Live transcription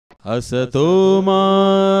असतो मा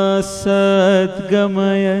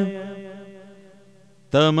सद्गमय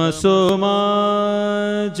तमसो मा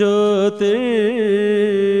ज्योतिर्गमय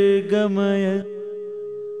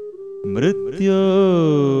मृत्योर्मा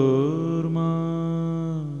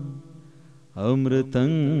अमृतंगमय.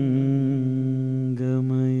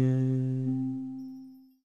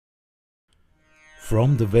 From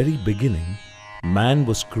the very beginning, man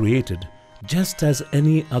was created just as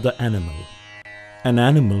any other animal. An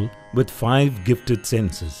animal with 5 gifted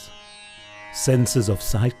senses. Senses of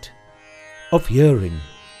sight, of hearing,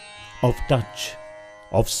 of touch,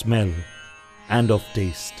 of smell, and of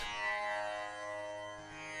taste.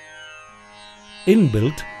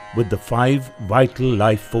 Inbuilt with the 5 vital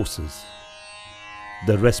life forces: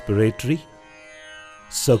 the respiratory,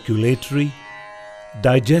 circulatory,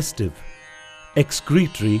 digestive,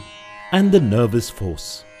 excretory, and the nervous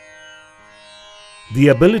force. The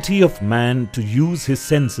ability of man to use his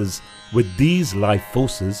senses with these life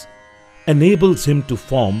forces enables him to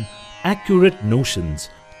form accurate notions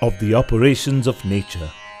of the operations of nature,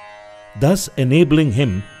 thus enabling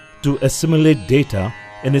him to assimilate data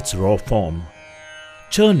in its raw form,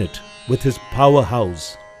 churn it with his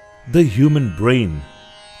powerhouse, the human brain,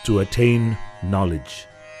 to attain knowledge.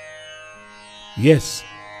 Yes,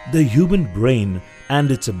 the human brain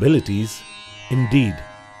and its abilities indeed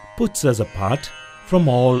puts us apart from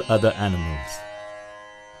all other animals.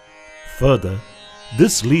 Further,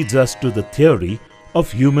 this leads us to the theory of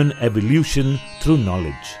human evolution through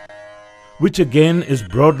knowledge, which again is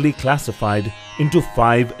broadly classified into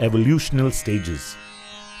 5 evolutional stages,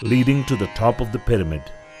 leading to the top of the pyramid.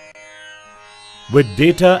 With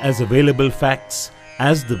data as available facts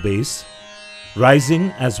as the base,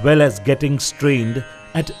 rising as well as getting strained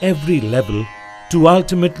at every level to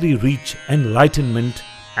ultimately reach enlightenment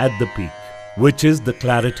at the peak, which is the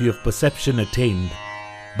clarity of perception attained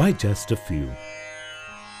by just a few.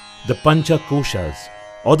 The Pancha Koshas,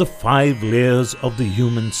 or the 5 layers of the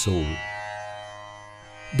human soul.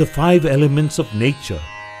 The 5 elements of nature: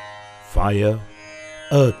 fire,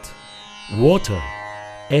 earth, water,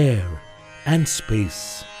 air, and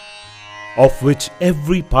space, of which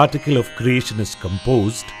every particle of creation is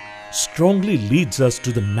composed, strongly leads us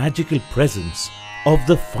to the magical presence of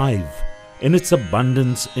the 5 in its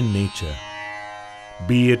abundance in nature.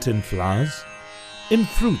 Be it in flowers, in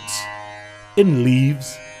fruits, in leaves,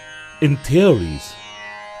 in theories,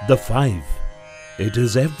 the 5, it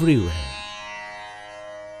is everywhere.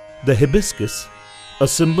 The hibiscus, a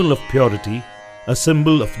symbol of purity, a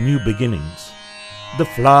symbol of new beginnings, the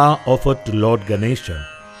flower offered to Lord Ganesha,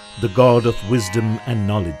 the god of wisdom and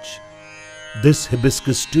knowledge. This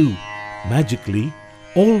hibiscus too, magically,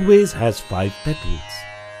 always has 5 petals,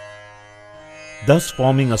 thus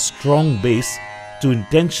forming a strong base to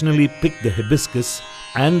intentionally pick the hibiscus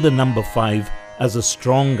and the number 5 as a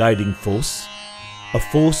strong guiding force, a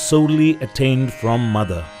force solely attained from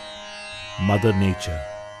Mother Nature.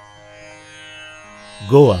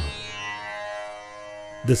 Goa,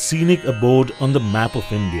 the scenic abode on the map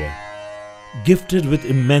of India, gifted with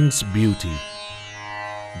immense beauty.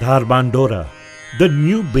 Dharbandora, the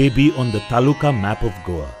new baby on the Taluka map of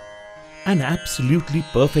Goa, an absolutely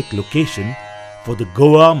perfect location for the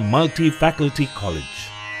Goa Multi-Faculty College.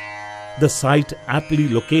 The site aptly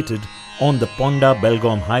located on the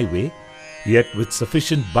Ponda-Belgaum highway, yet with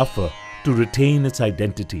sufficient buffer to retain its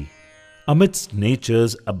identity amidst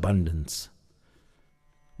nature's abundance.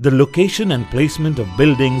 The location and placement of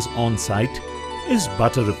buildings on site is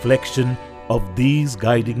but a reflection of these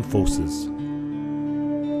guiding forces.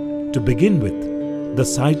 To begin with, the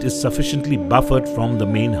site is sufficiently buffered from the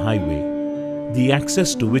main highway, the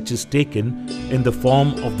access to which is taken in the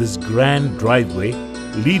form of this grand driveway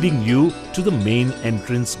leading you to the main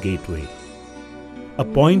entrance gateway, a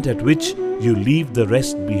point at which you leave the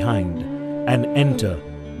rest behind and enter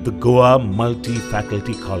the Goa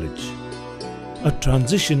Multi-Faculty College, a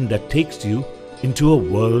transition that takes you into a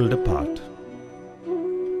world apart.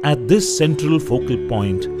 At this central focal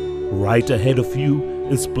point, right ahead of you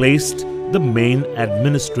is placed the main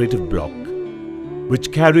administrative block,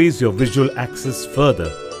 which carries your visual axis further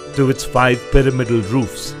to its 5 pyramidal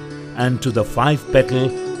roofs and to the 5-petal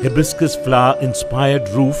hibiscus flower-inspired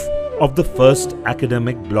roof of the first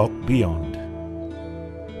academic block beyond.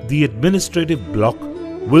 The administrative block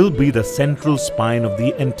will be the central spine of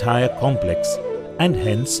the entire complex and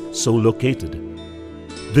hence so located.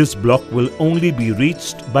 This block will only be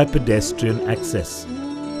reached by pedestrian access,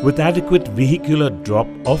 with adequate vehicular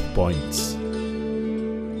drop-off points.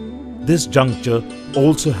 This juncture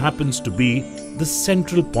also happens to be the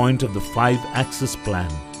central point of the 5-axis plan.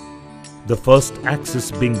 The first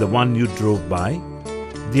axis being the one you drove by,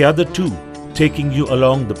 the other two taking you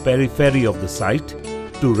along the periphery of the site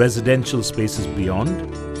to residential spaces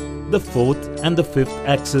beyond. The fourth and the fifth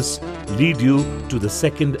axis lead you to the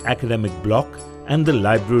second academic block and the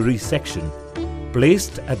library section,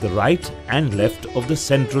 placed at the right and left of the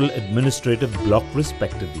central administrative block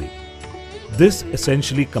respectively. This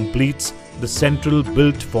essentially completes the central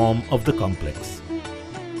built form of the complex.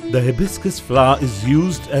 The hibiscus flower is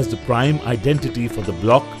used as the prime identity for the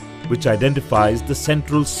block, which identifies the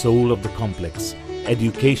central soul of the complex,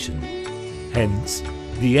 education. Hence,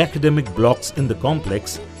 the academic blocks in the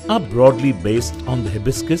complex are broadly based on the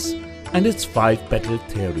hibiscus and its 5-petal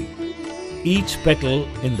theory. Each petal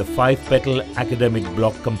in the 5-petal academic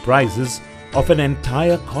block comprises of an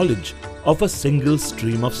entire college of a single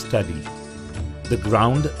stream of study. The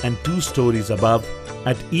ground and 2 stories above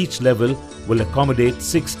at each level will accommodate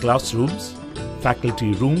 6 classrooms,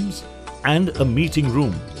 faculty rooms and a meeting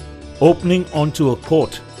room, opening onto a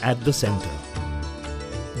court at the center.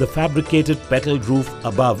 The fabricated petaled roof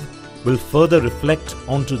above will further reflect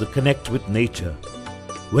onto the connect with nature,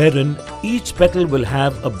 wherein each petal will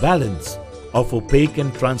have a balance of opaque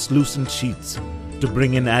and translucent sheets to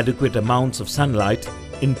bring in adequate amounts of sunlight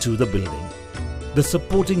into the building. The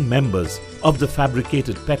supporting members of the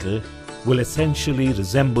fabricated petal will essentially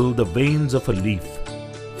resemble the veins of a leaf,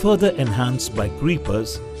 further enhanced by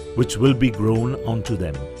creepers which will be grown onto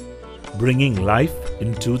them, bringing life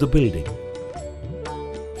into the building.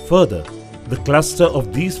 Further, the cluster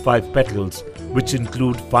of these 5 petals, which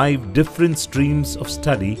include 5 different streams of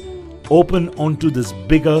study, open onto this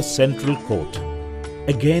bigger central court,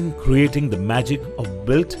 again creating the magic of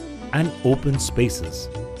built and open spaces,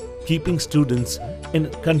 keeping students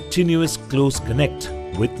in continuous close connect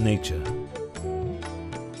with nature.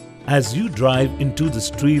 As you drive into the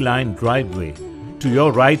tree-lined driveway, to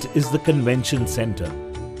your right is the convention center,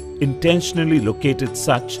 intentionally located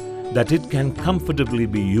such that it can comfortably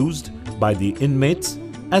be used by the inmates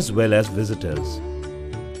as well as visitors,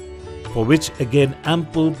 for which again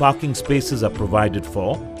ample parking spaces are provided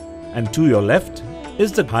for, and to your left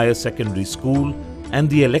is the higher secondary school and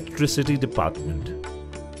the electricity department.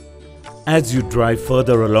 As you drive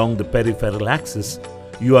further along the peripheral axis,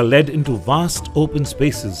 you are led into vast open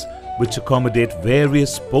spaces which accommodate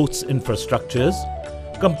various sports infrastructures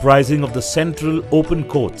comprising of the central open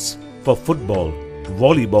courts for football,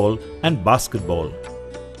 volleyball and basketball,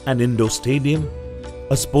 an indoor stadium,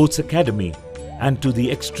 a sports academy, and to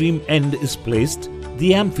the extreme end is placed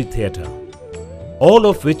the amphitheatre, all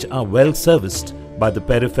of which are well serviced by the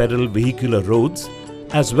peripheral vehicular roads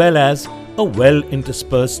as well as a well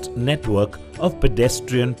interspersed network of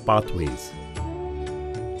pedestrian pathways.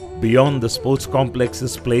 Beyond the sports complex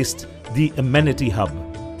is placed the amenity hub,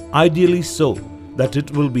 ideally so that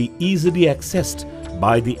it will be easily accessed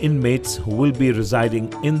by the inmates who will be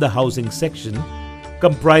residing in the housing section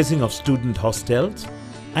comprising of student hostels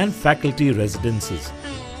and faculty residences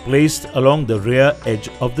placed along the rear edge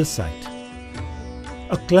of the site.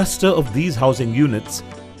 A cluster of these housing units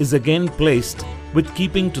is again placed with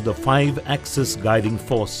keeping to the 5-axis guiding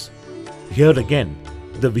force. Here again,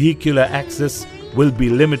 the vehicular access will be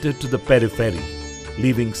limited to the periphery,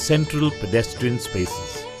 leaving central pedestrian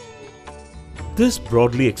spaces. This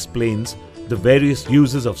broadly explains the various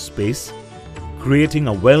uses of space, creating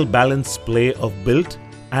a well-balanced play of built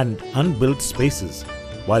and unbuilt spaces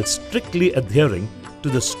while strictly adhering to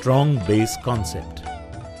the strong base concept.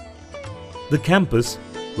 The campus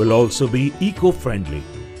will also be eco-friendly.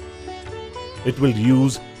 It will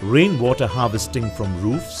use rainwater harvesting from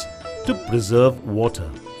roofs to preserve water.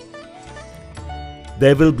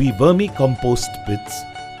 There will be vermicompost pits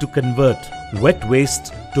to convert wet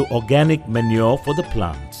waste to organic manure for the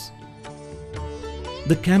plants.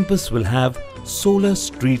 The campus will have solar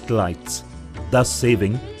street lights, thus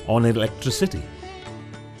saving on electricity.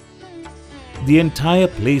 The entire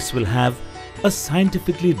place will have a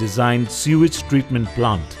scientifically designed sewage treatment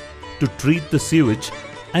plant to treat the sewage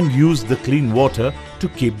and use the clean water to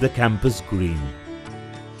keep the campus green.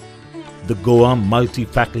 The Goa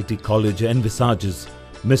Multi-Faculty College envisages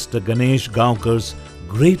Mr. Ganesh Gaonkar's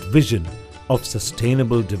great vision of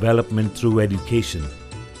sustainable development through education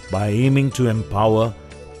by aiming to empower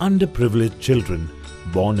underprivileged children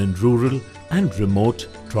born in rural and remote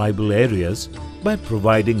tribal areas by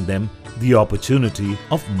providing them the opportunity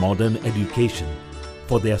of modern education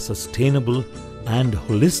for their sustainable and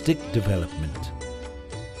holistic development.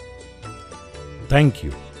 Thank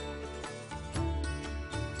you.